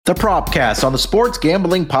The Propcast on the Sports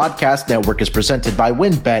Gambling Podcast Network is presented by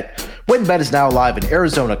WynnBET. WynnBET is now live in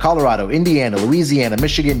Arizona, Colorado, Indiana, Louisiana,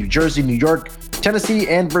 Michigan, New Jersey, New York, Tennessee,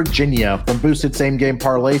 and Virginia. From boosted same-game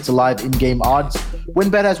parlays to live in-game odds,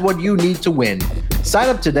 WynnBET has what you need to win. Sign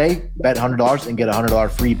up today, bet $100 and get a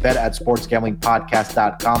 $100 free bet at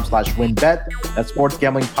sportsgamblingpodcast.com/WynnBET. That's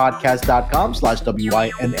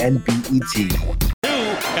sportsgamblingpodcast.com/WYNNBET. And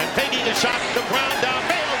taking a shot to ground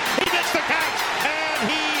downfield. He gets the catch, and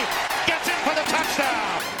he gets in for the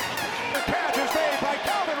touchdown. The catch is made by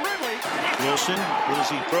Calvin Ridley. Wilson, as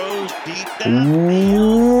he throws deep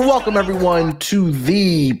down. Welcome, everyone, to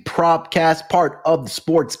the Propcast, part of the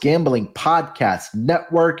Sports Gambling Podcast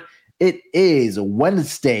Network. It is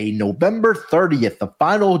Wednesday, November 30th, the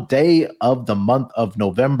final day of the month of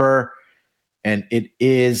November. And it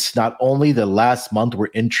is not only the last month we're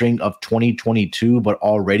entering of 2022, but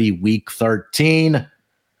already week 13.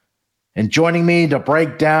 And joining me to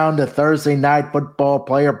break down the Thursday night football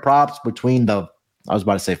player props between I was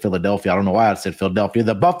about to say Philadelphia. I don't know why I said Philadelphia.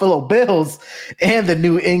 The Buffalo Bills and the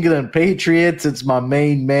New England Patriots. It's my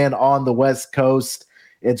main man on the West Coast.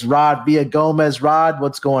 It's Rod Villagomez. Rod,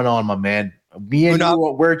 what's going on, my man? Me and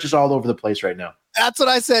you, we're just all over the place right now. That's what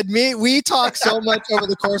I said. We talk so much over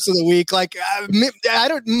the course of the week. Like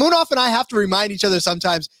Moonoff and I have to remind each other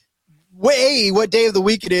sometimes, A, what day of the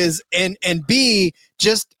week it is, and B,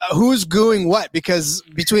 just who's doing what. Because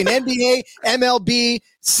between NBA, MLB,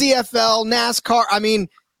 CFL, NASCAR, I mean,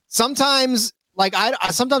 sometimes I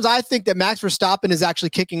think that Max Verstappen is actually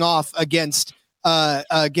kicking off against the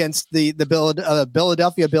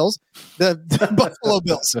Philadelphia Bills, the Buffalo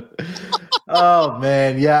Bills. Oh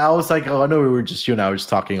man, yeah. I was like, I know you and I were just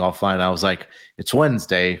talking offline. I was like, it's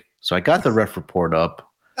Wednesday, so I got the ref report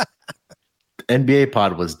up. NBA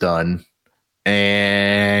pod was done,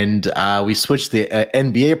 and we switched the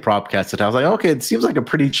NBA propcast. And I was like, okay, it seems like a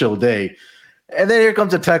pretty chill day. And then here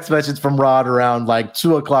comes a text message from Rod around like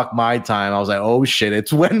 2:00 my time. I was like, oh shit,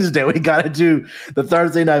 it's Wednesday. We got to do the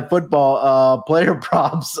Thursday night football player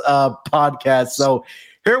props podcast. So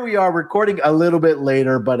here we are recording a little bit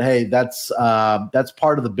later, but hey, that's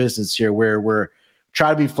part of the business here where we're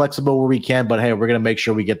trying to be flexible where we can, but hey, we're going to make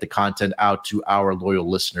sure we get the content out to our loyal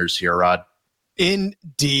listeners here, Rod.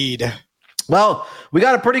 Indeed. Well, we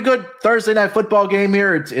got a pretty good Thursday night football game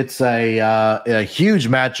here. It's a huge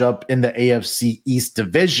matchup in the AFC East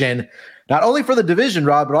division, not only for the division,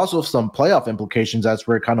 Rod, but also some playoff implications as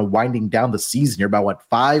we're kind of winding down the season here. About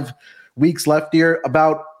 5 weeks left here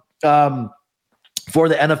for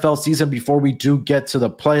the NFL season before we do get to the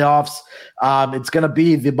playoffs. It's going to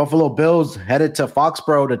be the Buffalo Bills headed to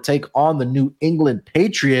Foxborough to take on the New England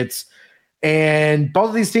Patriots. And both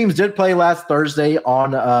of these teams did play last Thursday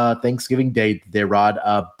on Thanksgiving Day. Rod.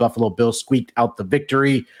 Buffalo Bills squeaked out the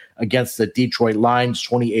victory against the Detroit Lions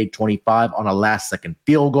 28-25 on a last-second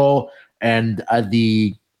field goal. And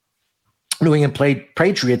the New England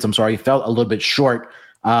Patriots, fell a little bit short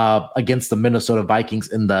against the Minnesota Vikings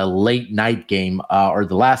in the late night game or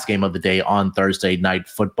the last game of the day on Thursday night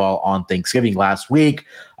football on Thanksgiving last week.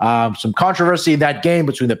 Some controversy in that game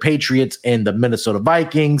between the Patriots and the Minnesota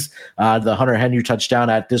Vikings. The Hunter Henry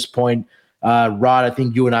touchdown at this point. Rod, I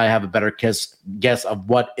think you and I have a better guess of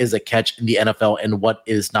what is a catch in the NFL and what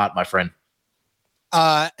is not, my friend.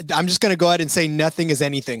 I'm just going to go ahead and say nothing is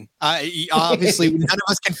anything. Obviously, none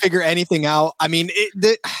of us can figure anything out. I mean,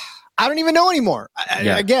 I don't even know anymore.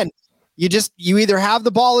 Again, you either have the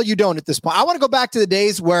ball or you don't at this point. I want to go back to the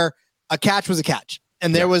days where a catch was a catch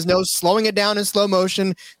and there was no slowing it down in slow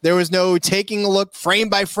motion. There was no taking a look frame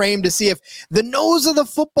by frame to see if the nose of the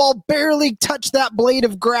football barely touched that blade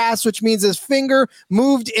of grass, which means his finger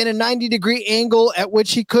moved in a 90-degree angle at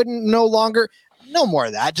which he couldn't no longer. No more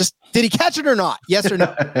of that. Just did he catch it or not? Yes or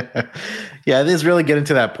no? Yeah, it is really getting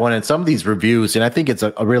to that point. And some of these reviews, and I think it's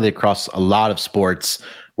really across a lot of sports,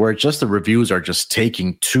 where just the reviews are just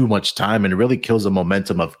taking too much time and it really kills the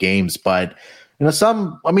momentum of games. But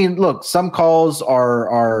some calls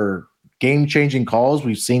are game-changing calls.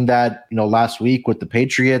 We've seen that, last week with the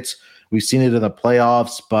Patriots. We've seen it in the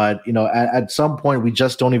playoffs. But, at some point, we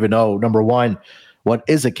just don't even know, number one, what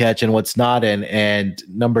is a catch and what's not. And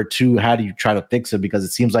number two, how do you try to fix it? Because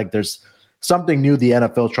it seems like there's something new the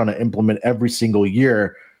NFL is trying to implement every single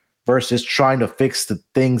year versus trying to fix the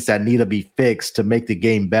things that need to be fixed to make the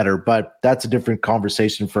game better. But that's a different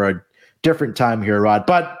conversation for a different time here, Rod.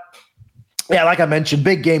 But yeah, like I mentioned,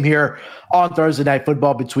 big game here on Thursday night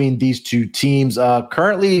football between these two teams.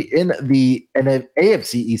 Currently in the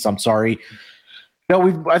AFC East, I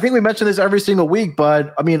think we mention this every single week,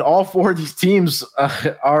 but I mean, all four of these teams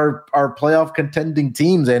are playoff contending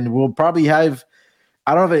teams, and we'll probably have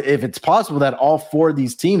I don't know if it's possible that all four of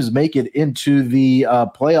these teams make it into the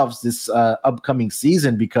playoffs this upcoming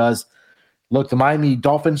season because, look, the Miami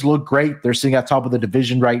Dolphins look great. They're sitting at top of the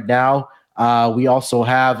division right now. We also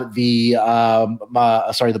have the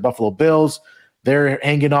Buffalo Bills. They're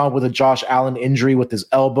hanging on with a Josh Allen injury with his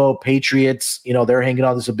elbow. Patriots, they're hanging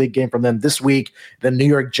on. This is a big game from them this week. The New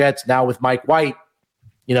York Jets now with Mike White,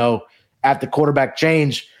 at the quarterback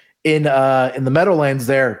change in the Meadowlands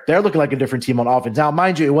they're looking like a different team on offense. Now,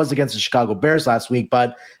 mind you, it was against the Chicago Bears last week,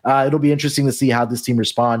 but it'll be interesting to see how this team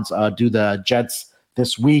responds to the Jets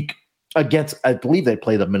this week against, I believe they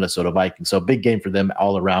play the Minnesota Vikings. So big game for them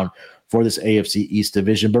all around for this AFC East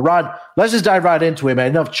division. But Rod, let's just dive right into it, man.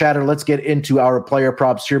 Enough chatter. Let's get into our player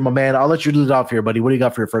props here, my man. I'll let you lead it off here, buddy. What do you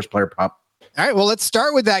got for your first player prop? All right, well, let's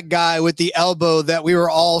start with that guy with the elbow that we were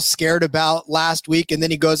all scared about last week, and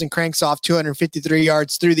then he goes and cranks off 253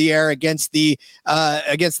 yards through the air against the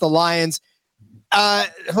Lions.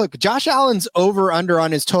 Look, Josh Allen's over/under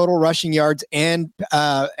on his total rushing yards and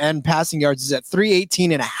passing yards is at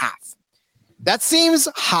 318.5. That seems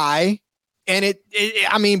high, and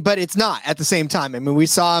but it's not at the same time. I mean, we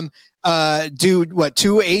saw him do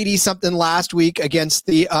 280 something last week against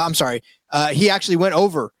the. He actually went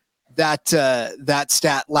over that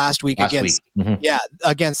stat last week against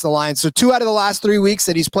the Lions. So 2 out of the last 3 weeks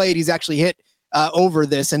that he's played, he's actually hit over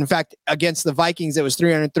this. And in fact, against the Vikings, it was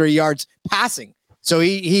 330 yards passing. So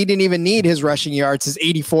he didn't even need his rushing yards, his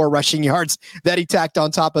 84 rushing yards that he tacked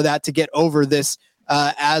on top of that to get over this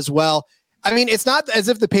as well. I mean, it's not as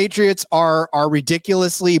if the Patriots are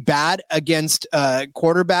ridiculously bad against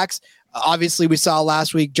quarterbacks. Obviously, we saw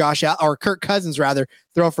last week Kirk Cousins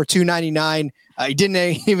throw for 299. He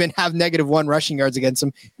didn't even have -1 rushing yards against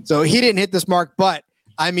him, so he didn't hit this mark. But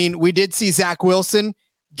I mean, we did see Zach Wilson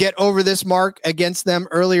get over this mark against them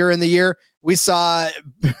earlier in the year. We saw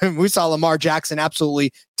Lamar Jackson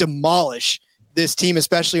absolutely demolish this team,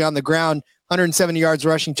 especially on the ground. 170 yards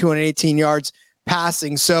rushing, 218 yards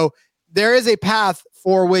passing. So there is a path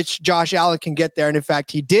for which Josh Allen can get there, and in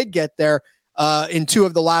fact, he did get there in 2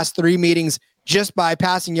 of the last 3 meetings just by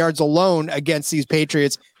passing yards alone against these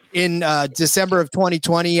Patriots. In December of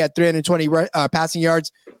 2020 at 320 passing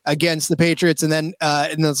yards against the Patriots. And then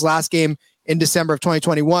in this last game in December of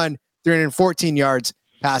 2021, 314 yards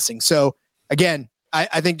passing. So again,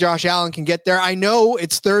 I think Josh Allen can get there. I know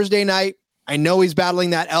it's Thursday night. I know he's battling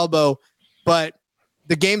that elbow, but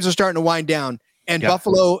the games are starting to wind down. And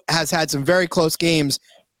Buffalo has had some very close games,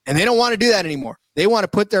 and they don't want to do that anymore. They want to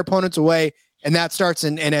put their opponents away, and that starts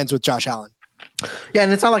and ends with Josh Allen. Yeah,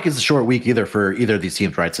 and it's not like it's a short week either for either of these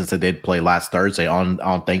teams, right? Since they did play last Thursday on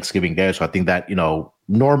Thanksgiving Day. So I think that,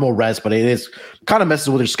 normal rest, but it is kind of messes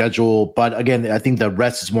with their schedule. But again, I think the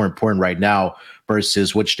rest is more important right now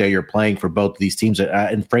versus which day you're playing for both of these teams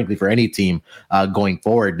and frankly for any team going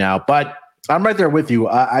forward now. But I'm right there with you.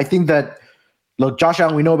 I think that, look, Josh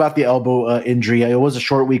Allen, we know about the elbow injury. It was a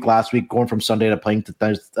short week last week going from Sunday to playing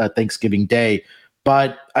to Thanksgiving Day.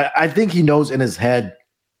 But I think he knows in his head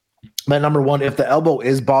that, number one, if the elbow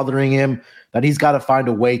is bothering him, that he's got to find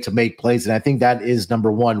a way to make plays. And I think that is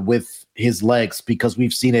number one with his legs, because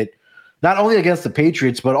we've seen it not only against the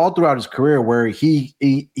Patriots, but all throughout his career where he's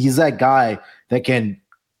that guy that can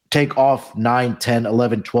take off 9, 10,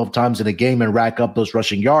 11, 12 times in a game and rack up those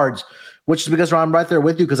rushing yards, which is because I'm right there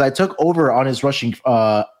with you because I took over on his rushing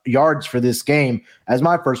yards for this game as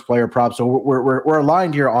my first player prop. So we're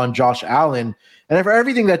aligned here on Josh Allen. And for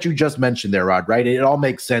everything that you just mentioned there, Rod, right? It all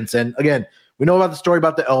makes sense. And again, we know about the story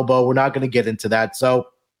about the elbow. We're not going to get into that. So,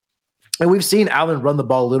 and we've seen Allen run the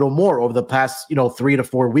ball a little more over the past, 3 to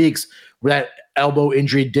 4 weeks where that elbow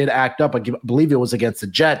injury did act up. I believe it was against the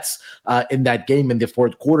Jets in that game in the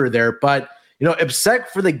fourth quarter there. But,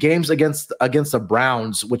 except for the games against the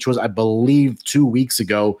Browns, which was, I believe, 2 weeks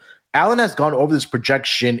ago, Allen has gone over this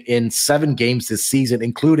projection in 7 games this season,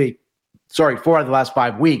 including 4 out of the last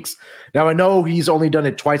 5 weeks. Now, I know he's only done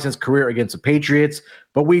it twice in his career against the Patriots,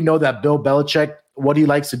 but we know that Bill Belichick, what he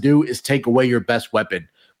likes to do is take away your best weapon,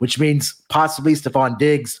 which means possibly Stephon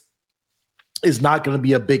Diggs is not going to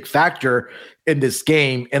be a big factor in this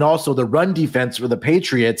game. And also the run defense for the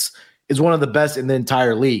Patriots is one of the best in the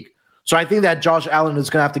entire league. So I think that Josh Allen is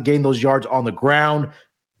going to have to gain those yards on the ground.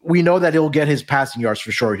 We know that he'll get his passing yards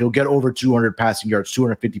for sure. He'll get over 200 passing yards,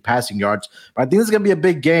 250 passing yards. But I think this is going to be a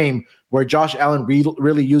big game where Josh Allen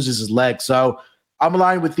really uses his legs. So I'm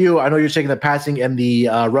aligned with you. I know you're taking the passing and the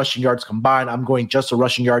rushing yards combined. I'm going just the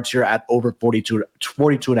rushing yards here at over 42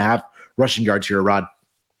 and a half rushing yards here, Rod.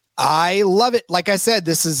 I love it. Like I said,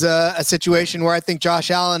 this is a situation where I think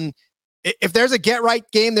Josh Allen, if there's a get right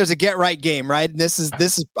game, there's a get right game, right? And this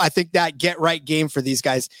is I think that get right game for these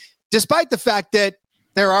guys, despite the fact that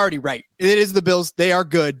They're already right. It is the Bills. They are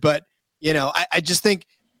good, but I just think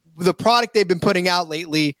the product they've been putting out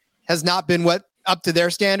lately has not been up to their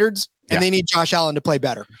standards, and they need Josh Allen to play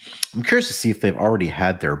better. I'm curious to see if they've already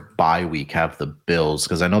had their bye week, have the Bills,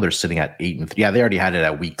 because I know they're sitting at 8-3. Yeah, they already had it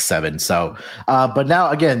at week 7. So, but now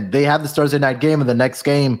again, they have this Thursday night game, and the next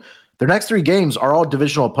game, their next 3 games are all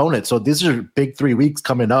divisional opponents. So these are big 3 weeks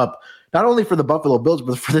coming up, not only for the Buffalo Bills,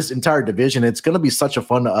 but for this entire division. It's going to be such a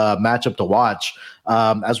fun matchup to watch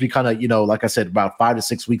as we kind of, like I said, about 5 to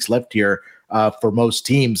 6 weeks left here for most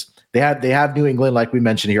teams. They have New England, like we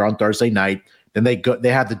mentioned here, on Thursday night. Then they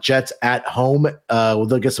have the Jets at home.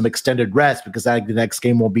 They'll get some extended rest because the next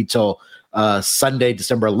game won't be till Sunday,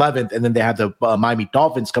 December 11th. And then they have the Miami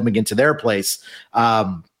Dolphins coming into their place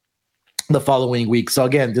the following week. So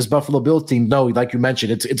again, this Buffalo Bills team, like you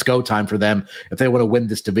mentioned, it's go time for them if they want to win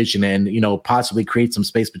this division and possibly create some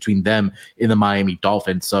space between them in the Miami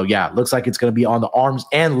Dolphins. So yeah, looks like it's going to be on the arms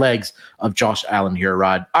and legs of Josh Allen here,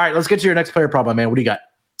 Rod. All right, let's get to your next player prop, my man. What do you got?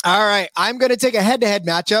 All right, I'm going to take a head-to-head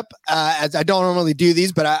matchup, as I don't normally do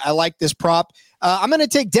these, but I like this prop. I'm going to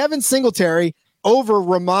take Devin Singletary over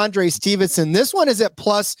Ramondre Stevenson. This one is at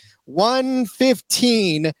plus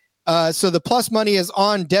 115. So the plus money is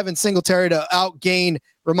on Devin Singletary to outgain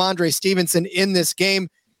Ramondre Stevenson in this game.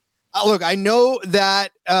 Look, I know that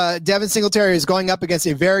Devin Singletary is going up against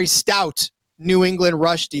a very stout New England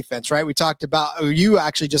rush defense, right? You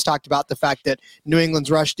actually just talked about the fact that New England's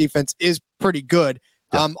rush defense is pretty good.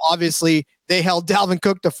 Obviously, they held Dalvin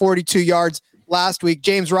Cook to 42 yards last week.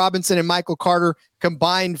 James Robinson and Michael Carter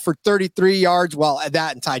combined for 33 yards. Well,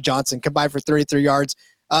 that and Ty Johnson combined for 33 yards.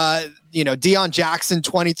 Deion Jackson,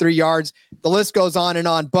 23 yards. The list goes on and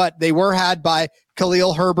on, but they were had by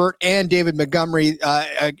Khalil Herbert and David Montgomery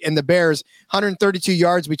and the Bears, 132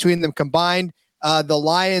 yards between them combined. The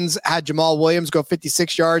Lions had Jamal Williams go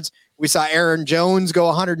 56 yards. We saw Aaron Jones go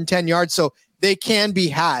 110 yards, so they can be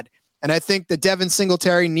had. And I think that Devin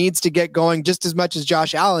Singletary needs to get going just as much as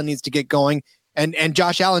Josh Allen needs to get going. And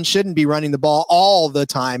Josh Allen shouldn't be running the ball all the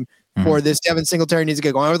time for this. Devin Singletary needs to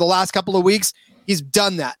get going. Over the last couple of weeks, he's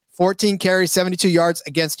done that. 14 carries, 72 yards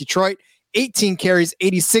against Detroit. 18 carries,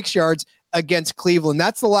 86 yards against Cleveland.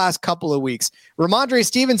 That's the last couple of weeks. Ramondre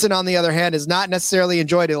Stevenson, on the other hand, has not necessarily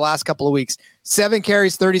enjoyed it the last couple of weeks. 7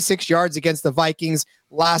 carries, 36 yards against the Vikings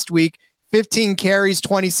last week. 15 carries,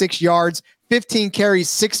 26 yards. 15 carries,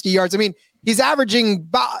 60 yards. I mean, he's averaging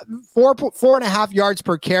about 4.5 yards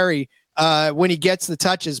per carry when he gets the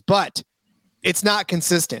touches, but it's not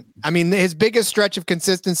consistent. I mean, his biggest stretch of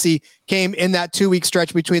consistency came in that 2-week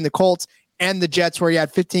stretch between the Colts and the Jets, where he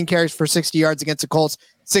had 15 carries for 60 yards against the Colts,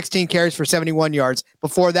 16 carries for 71 yards.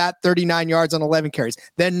 Before that, 39 yards on 11 carries,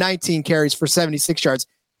 then 19 carries for 76 yards.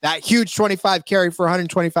 That huge 25 carry for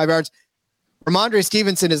 125 yards. Ramondre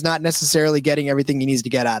Stevenson is not necessarily getting everything he needs to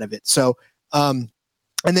get out of it. So, and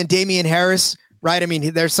then Damian Harris, right? I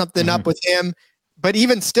mean, there's something up with him, but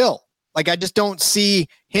even still, like, I just don't see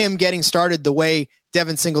him getting started the way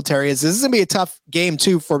Devin Singletary is. This is going to be a tough game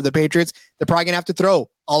too for the Patriots. They're probably going to have to throw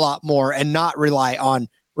a lot more and not rely on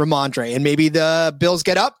Ramondre. And maybe the Bills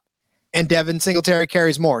get up and Devin Singletary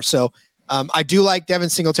carries more. So I do like Devin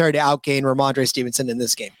Singletary to outgain Ramondre Stevenson in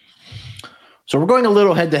this game. So we're going a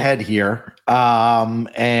little head-to-head here.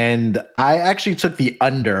 And I actually took the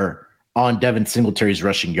under on Devin Singletary's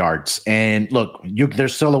rushing yards. And look,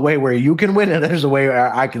 there's still a way where you can win, and there's a way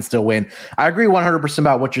where I can still win. I agree 100%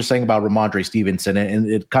 about what you're saying about Ramondre Stevenson,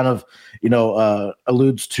 and it kind of,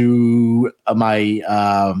 alludes to my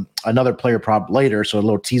another player prop later, so a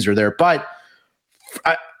little teaser there. But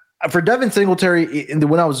for Devin Singletary,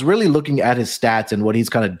 when I was really looking at his stats and what he's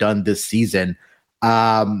kind of done this season,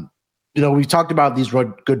 we talked about these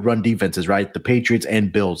good run defenses, right? The Patriots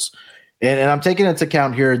and Bills. And I'm taking into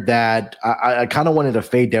account here that I kind of wanted to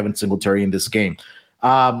fade Devin Singletary in this game.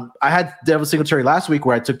 I had Devin Singletary last week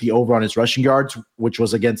where I took the over on his rushing yards, which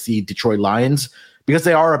was against the Detroit Lions, because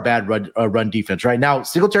they are a bad run defense. Right now,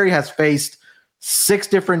 Singletary has faced 6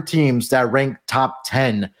 different teams that rank top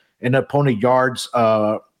 10 in opponent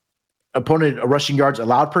rushing yards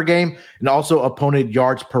allowed per game, and also opponent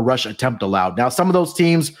yards per rush attempt allowed. Now, some of those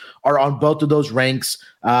teams are on both of those ranks,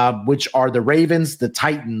 which are the Ravens, the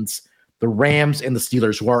Titans, the Rams, and the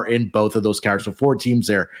Steelers, who are in both of those categories. So 4 teams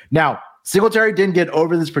there. Now, Singletary didn't get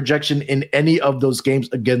over this projection in any of those games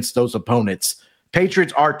against those opponents.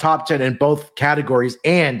 Patriots are top 10 in both categories,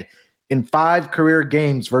 and in 5 career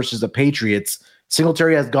games versus the Patriots,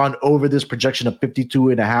 Singletary has gone over this projection of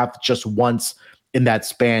 52.5 just once in that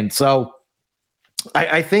span. So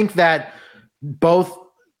I think that both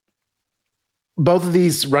of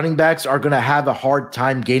these running backs are going to have a hard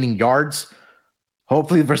time gaining yards.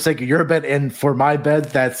 hopefully for sake of your bet and for my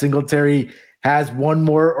bet that Singletary has one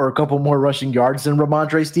more or a couple more rushing yards than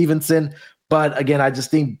Ramondre Stevenson. But again, I just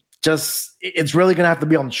think it's really going to have to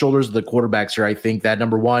be on the shoulders of the quarterbacks here. I think that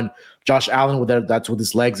number one, Josh Allen, that's with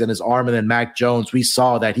his legs and his arm, and then Mac Jones, we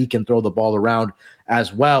saw that he can throw the ball around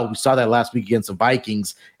as well. We saw that last week against the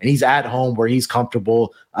Vikings, and he's at home where he's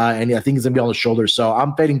comfortable, and I think he's going to be on the shoulders. So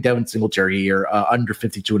I'm fading Devin Singletary here, under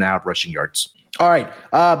 52.5 rushing yards. All right,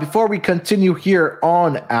 before we continue here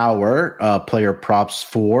on our player props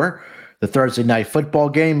for the Thursday night football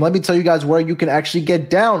game, let me tell you guys where you can actually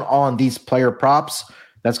get down on these player props.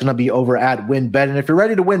 That's going to be over at WynnBET. And if you're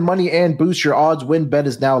ready to win money and boost your odds, WynnBET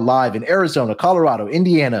is now live in Arizona, Colorado,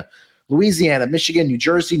 Indiana, Louisiana, Michigan, New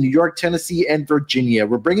Jersey, New York, Tennessee, and Virginia.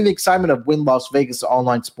 We're bringing the excitement of Wynn Las Vegas to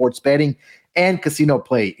online sports betting and casino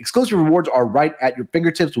play. Exclusive rewards are right at your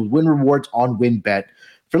fingertips with Wynn Rewards on WynnBET.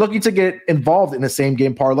 If you're looking to get involved in the same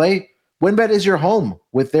game parlay, WynnBET is your home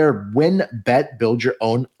with their WynnBET Build Your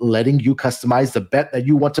Own, letting you customize the bet that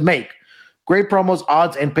you want to make. Great promos,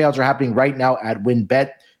 odds, and payouts are happening right now at WynnBET,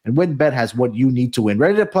 and WynnBET has what you need to win.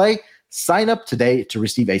 Ready to play? Sign up today to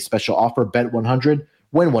receive a special offer. Bet 100,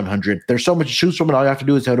 win 100. There's so much to choose from, and all you have to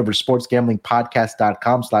do is head over to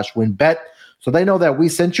sportsgamblingpodcast.com/WynnBET so they know that we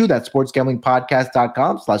sent you. That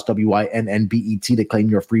sportsgamblingpodcast.com/WYNNBET to claim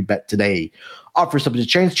your free bet today. Offer subject to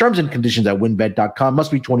change. Terms and conditions at wynnbet.com.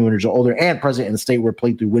 Must be 21 years or older and present in the state where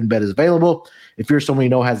playthrough WynnBET is available. If you're someone you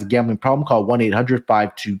know has a gambling problem, call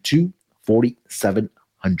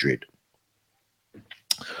 1-800-522-4700.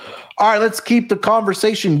 All right, let's keep the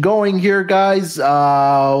conversation going here, guys.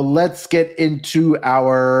 Let's get into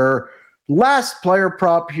our last player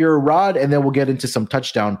prop here, Rod, and then we'll get into some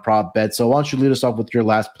touchdown prop bets. So why don't you lead us off with your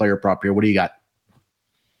last player prop here? What do you got?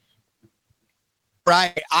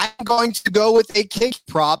 Right. I'm going to go with a kick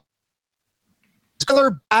prop.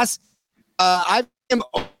 Tyler Bass, I am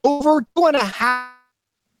over 2.5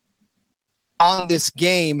 on this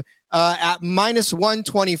game at minus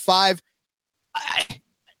 125.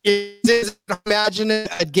 Imagine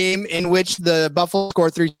a game in which the Buffalo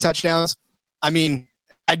score 3 touchdowns. I mean,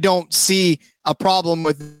 I don't see a problem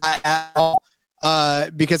with that at all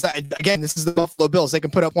because, again, this is the Buffalo Bills. They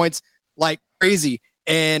can put up points like crazy,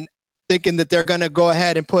 and thinking that they're going to go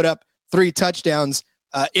ahead and put up 3 touchdowns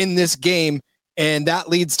in this game, and that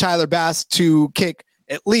leads Tyler Bass to kick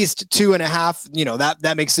at least 2.5. You know,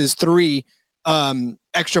 that makes his 3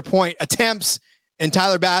 extra point attempts, and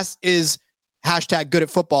Tyler Bass is hashtag good at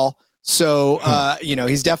football. So,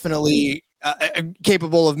 he's definitely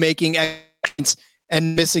capable of making points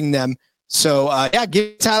and missing them. So,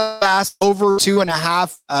 give Tyler Bass over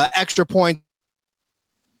 2.5 extra points.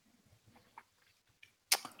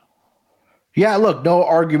 Yeah, look, no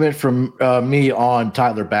argument from me on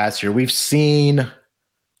Tyler Bass here. We've seen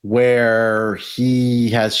where he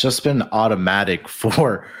has just been automatic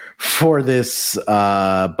for this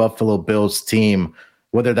Buffalo Bills team,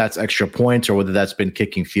 whether that's extra points or whether that's been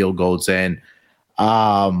kicking field goals. And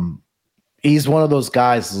he's one of those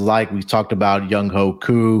guys, like we talked about Young Ho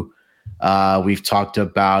Koo. We've talked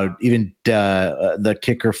about even the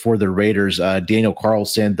kicker for the Raiders, Daniel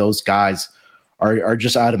Carlson. Those guys are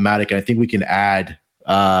just automatic. And I think we can add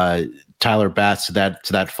Tyler Bass to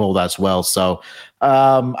that fold as well. So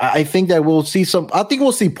I think that we'll see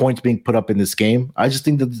points being put up in this game. I just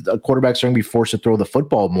think that the quarterbacks are going to be forced to throw the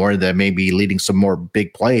football more than maybe leading some more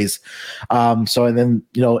big plays. And then,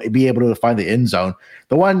 be able to find the end zone.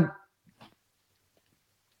 The one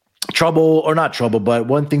but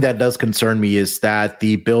one thing that does concern me is that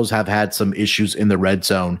the Bills have had some issues in the red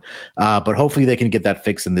zone, but hopefully they can get that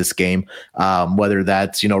fixed in this game, whether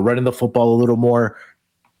that's, running the football a little more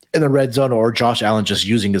in the red zone or Josh Allen just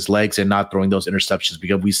using his legs and not throwing those interceptions,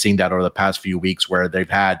 because we've seen that over the past few weeks where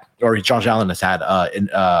Josh Allen has had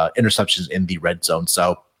interceptions in the red zone.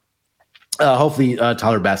 So hopefully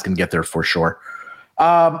Tyler Bass can get there for sure.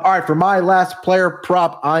 All right, for my last player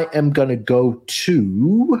prop, I am going to go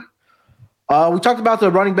to we talked about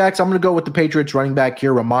the running backs. I'm going to go with the Patriots running back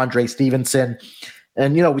here, Ramondre Stevenson.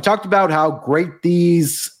 And, we talked about how great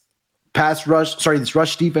these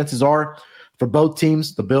rush defenses are for both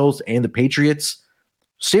teams, the Bills and the Patriots.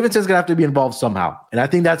 Stevenson's going to have to be involved somehow. And I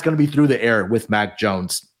think that's going to be through the air with Mac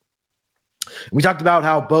Jones. We talked about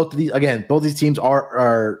how both of these teams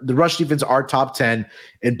are the rush defense are top 10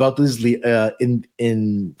 in both of these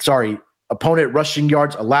opponent rushing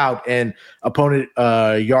yards allowed and opponent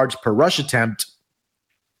yards per rush attempt.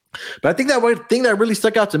 But I think that one thing that really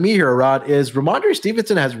stuck out to me here, Rod, is Ramondre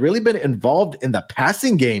Stevenson has really been involved in the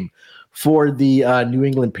passing game for the New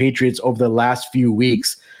England Patriots over the last few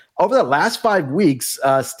weeks. Over the last 5 weeks,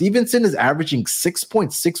 Stevenson is averaging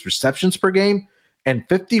 6.6 receptions per game and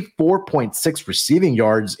 54.6 receiving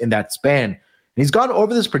yards in that span. And he's gone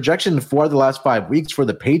over this projection in 4 of the last 5 weeks for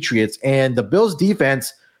the Patriots, and the Bills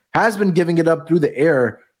defense has been giving it up through the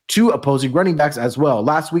air to opposing running backs as well.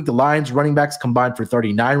 Last week, the Lions running backs combined for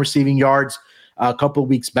 39 receiving yards. A couple of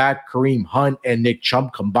weeks back, Kareem Hunt and Nick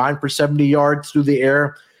Chubb combined for 70 yards through the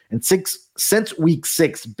air. And since week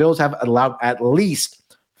 6, Bills have allowed at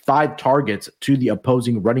least 5 targets to the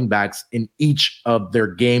opposing running backs in each of their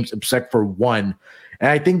games, except for one. And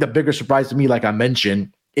I think the bigger surprise to me, like I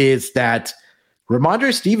mentioned, is that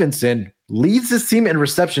Ramondre Stevenson leads this team in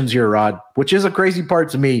receptions here, Rod, which is a crazy part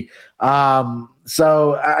to me.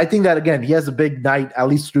 So I think that, again, he has a big night, at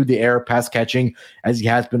least through the air, pass catching, as he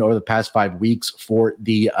has been over the past 5 weeks for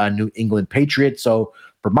the New England Patriots. So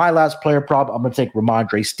for my last player prop, I'm going to take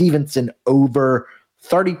Ramondre Stevenson over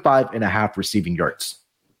 35.5 receiving yards.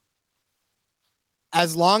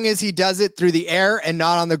 As long as he does it through the air and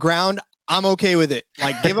not on the ground, I'm okay with it.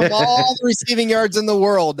 Like, give him all the receiving yards in the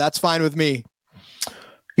world. That's fine with me.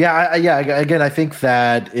 Yeah. Again, I think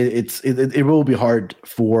that it will be hard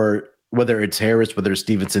for whether it's Harris, whether it's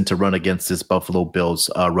Stevenson, to run against this Buffalo Bills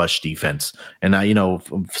rush defense. And I,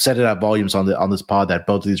 said it at volumes on this pod that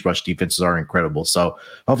both of these rush defenses are incredible. So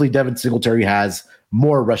hopefully Devin Singletary has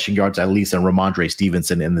more rushing yards at least than Ramondre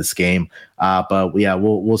Stevenson in this game. But yeah,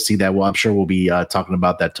 we'll see that. Well, I'm sure we'll be talking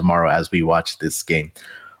about that tomorrow as we watch this game.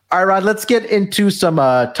 All right, Rod, let's get into some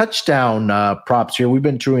touchdown props here. We've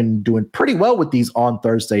been doing pretty well with these on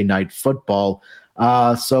Thursday Night Football.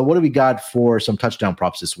 So what do we got for some touchdown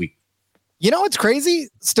props this week? You know what's crazy?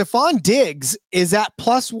 Stephon Diggs is at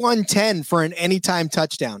plus 110 for an anytime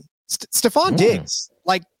touchdown. Stephon Diggs,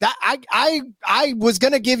 like that. I was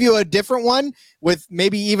going to give you a different one with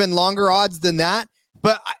maybe even longer odds than that,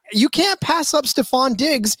 but you can't pass up Stephon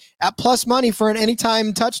Diggs at plus money for an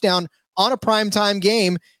anytime touchdown on a primetime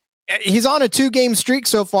game. He's on a 2-game streak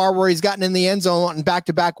so far where he's gotten in the end zone on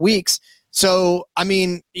back-to-back weeks. So, I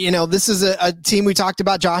mean, this is a team. We talked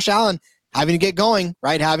about Josh Allen having to get going,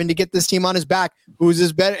 right? Having to get this team on his back. Who's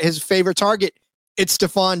his favorite target? It's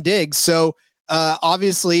Stephon Diggs. So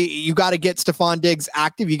obviously you got to get Stephon Diggs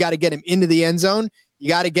active. You got to get him into the end zone. You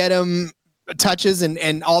got to get him touches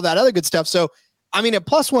and all that other good stuff. So, I mean, at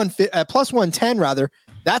plus 110 rather,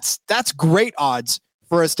 that's great odds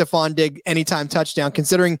for a Stephon Diggs anytime touchdown,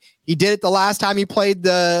 considering he did it the last time he played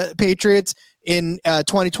the Patriots in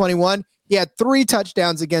 2021. He had 3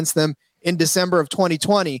 touchdowns against them in December of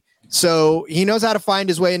 2020. So he knows how to find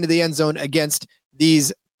his way into the end zone against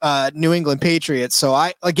these New England Patriots. So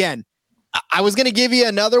I was going to give you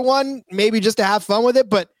another one, maybe just to have fun with it,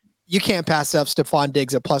 but you can't pass up Stephon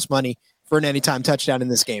Diggs at plus money for an anytime touchdown in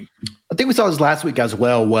this game. I think we saw this last week as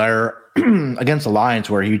well, where against the Lions,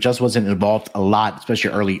 where he just wasn't involved a lot,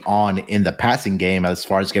 especially early on in the passing game as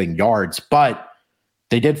far as getting yards, but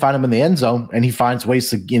they did find him in the end zone, and he finds ways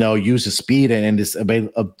to, use his speed and his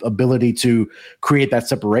ability to create that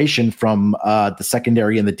separation from the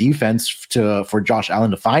secondary and the defense for Josh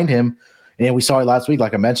Allen to find him. And we saw it last week,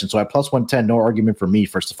 like I mentioned. So at plus 110, no argument for me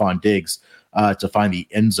for Stephon Diggs to find the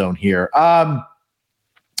end zone here.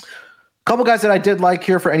 Couple guys that I did like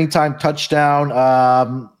here for anytime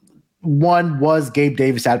touchdown. One was Gabe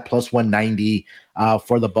Davis at plus 190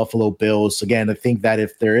 for the Buffalo Bills. Again, I think that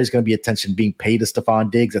if there is going to be attention being paid to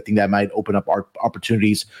Stephon Diggs, I think that might open up our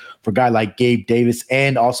opportunities for a guy like Gabe Davis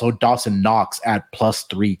and also Dawson Knox at plus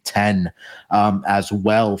 310 as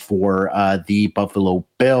well for the Buffalo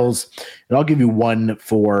Bills. And I'll give you one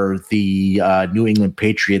for the New England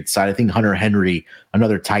Patriots side. I think Hunter Henry,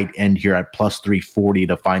 another tight end here at plus 340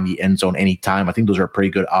 to find the end zone anytime. I think those are pretty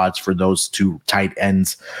good odds for those 2 tight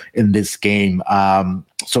ends in this game.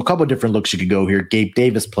 So a couple of different looks you could go here. Gabe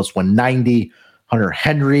Davis plus 190, Hunter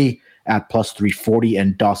Henry at plus 340,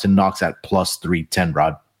 and Dawson Knox at plus 310,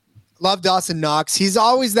 Rod. Love Dawson Knox. He's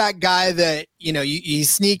always that guy that,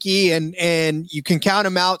 he's sneaky and you can count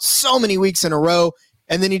him out so many weeks in a row,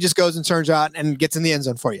 and then he just goes and turns out and gets in the end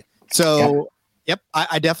zone for you. So, yep,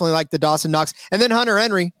 I definitely like the Dawson Knox. And then Hunter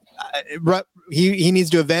Henry, he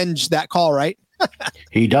needs to avenge that call, right?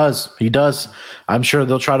 He does. I'm sure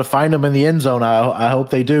they'll try to find him in the end zone. I hope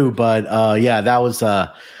they do. But that was I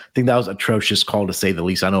think that was atrocious call, to say the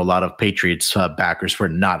least. I know a lot of Patriots backers were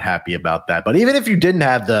not happy about that. But even if you didn't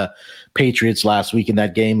have the Patriots last week in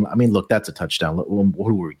that game, I mean, look, that's a touchdown. Who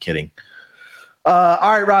were we kidding? All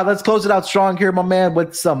right, Rod, let's close it out strong here, my man,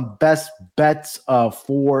 with some best bets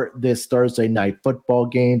for this Thursday night football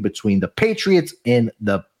game between the Patriots and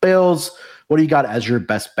the Bills. What do you got as your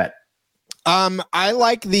best bet? I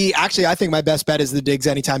think my best bet is the Diggs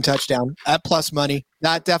anytime touchdown at plus money.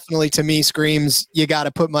 That definitely, to me, screams you got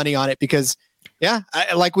to put money on it, because Yeah,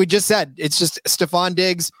 like we just said, it's just Stephon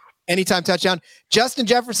Diggs, anytime touchdown. Justin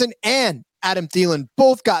Jefferson and Adam Thielen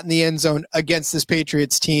both got in the end zone against this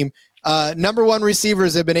Patriots team. Number one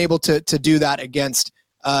receivers have been able to do that against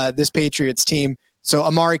this Patriots team. So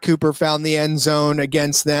Amari Cooper found the end zone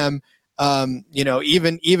against them.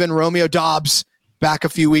 Even Romeo Doubs back a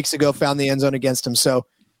few weeks ago found the end zone against him. So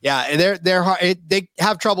yeah, they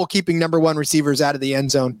have trouble keeping number one receivers out of the end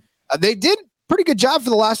zone. They did pretty good job for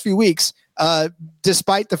the last few weeks,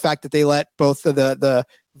 despite the fact that they let both of the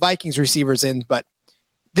Vikings receivers in. But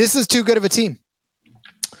this is too good of a team.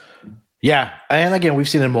 Yeah, and again, we've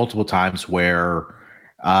seen it multiple times where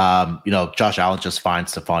Josh Allen just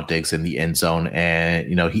finds Stephon Diggs in the end zone, and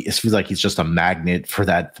it feels like he's just a magnet for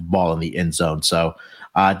that ball in the end zone. So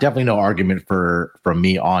definitely no argument from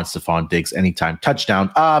me on Stephon Diggs anytime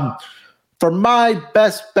touchdown. For my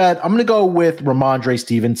best bet, I'm going to go with Ramondre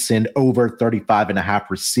Stevenson over 35.5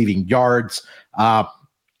 receiving yards. It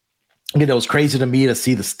was crazy to me to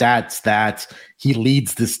see the stats that he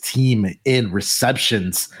leads this team in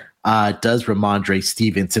receptions. Does Ramondre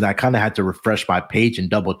Stevenson? I kind of had to refresh my page and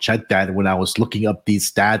double check that when I was looking up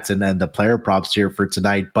these stats and then the player props here for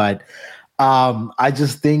tonight. But I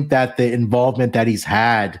just think that the involvement that he's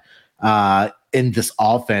had in this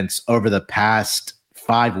offense over the past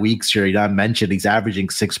 5 weeks here, I mentioned he's averaging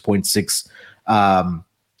 6.6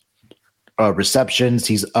 receptions.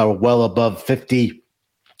 He's well above 50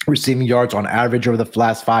 receiving yards on average over the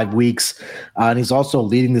last 5 weeks. And he's also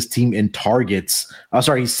leading this team in targets.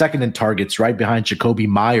 He's second in targets, right behind Jacoby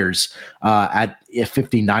Myers at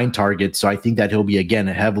 59 targets. So I think that he'll be, again,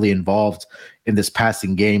 heavily involved in this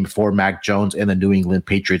passing game for Mac Jones and the New England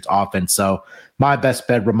Patriots offense. So my best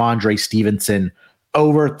bet, Ramondre Stevenson,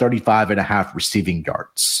 over 35.5 receiving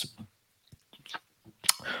yards.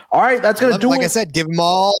 All right, that's going to do it. Like I said, give them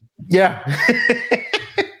all. Yeah.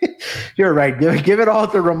 You're right. Give it all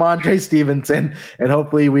to Ramondre Stevenson, and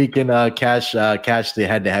hopefully we can cash the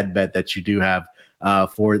head-to-head bet that you do have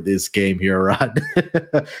for this game here, Rod.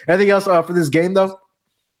 Anything else for this game, though?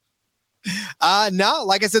 No.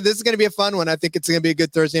 Like I said, this is going to be a fun one. I think it's going to be a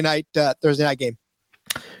good Thursday night game.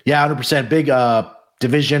 Yeah, 100%. Big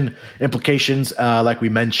division implications, like we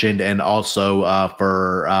mentioned, and also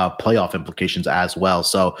for playoff implications as well.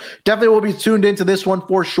 So definitely we'll be tuned into this one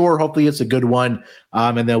for sure. Hopefully it's a good one.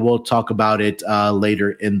 And then we'll talk about it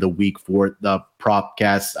later in the week for the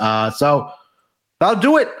Propcast. So that'll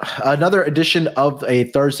do it. Another edition of a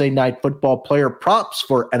Thursday Night Football player props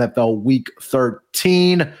for NFL Week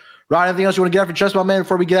 13. Ryan, anything else you want to get off your chest, my man,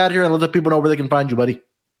 before we get out of here and let the people know where they can find you, buddy?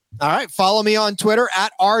 All right. Follow me on Twitter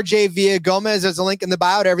at RJ Villagomez. There's a link in the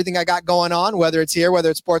bio to everything I got going on, whether it's here, whether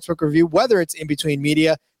it's Sportsbook Review, whether it's in between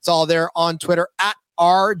media. It's all there on Twitter at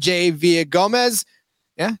RJ Villagomez.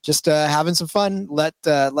 Yeah, just having some fun.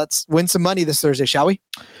 Let's win some money this Thursday, shall we?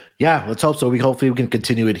 Yeah, let's hope so. Hopefully we can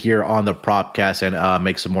continue it here on the Propcast and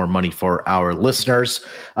make some more money for our listeners.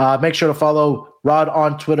 Make sure to follow Rod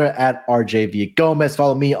on Twitter at RJ Villagomez.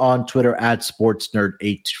 Follow me on Twitter at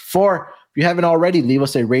SportsNerd824. If you haven't already, leave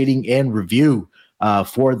us a rating and review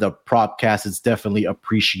for the Propcast. It's definitely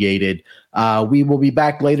appreciated. We will be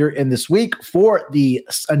back later in this week for the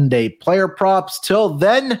Sunday player props. Till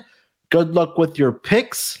then, good luck with your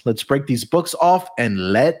picks. Let's break these books off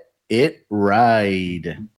and let it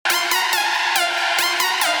ride.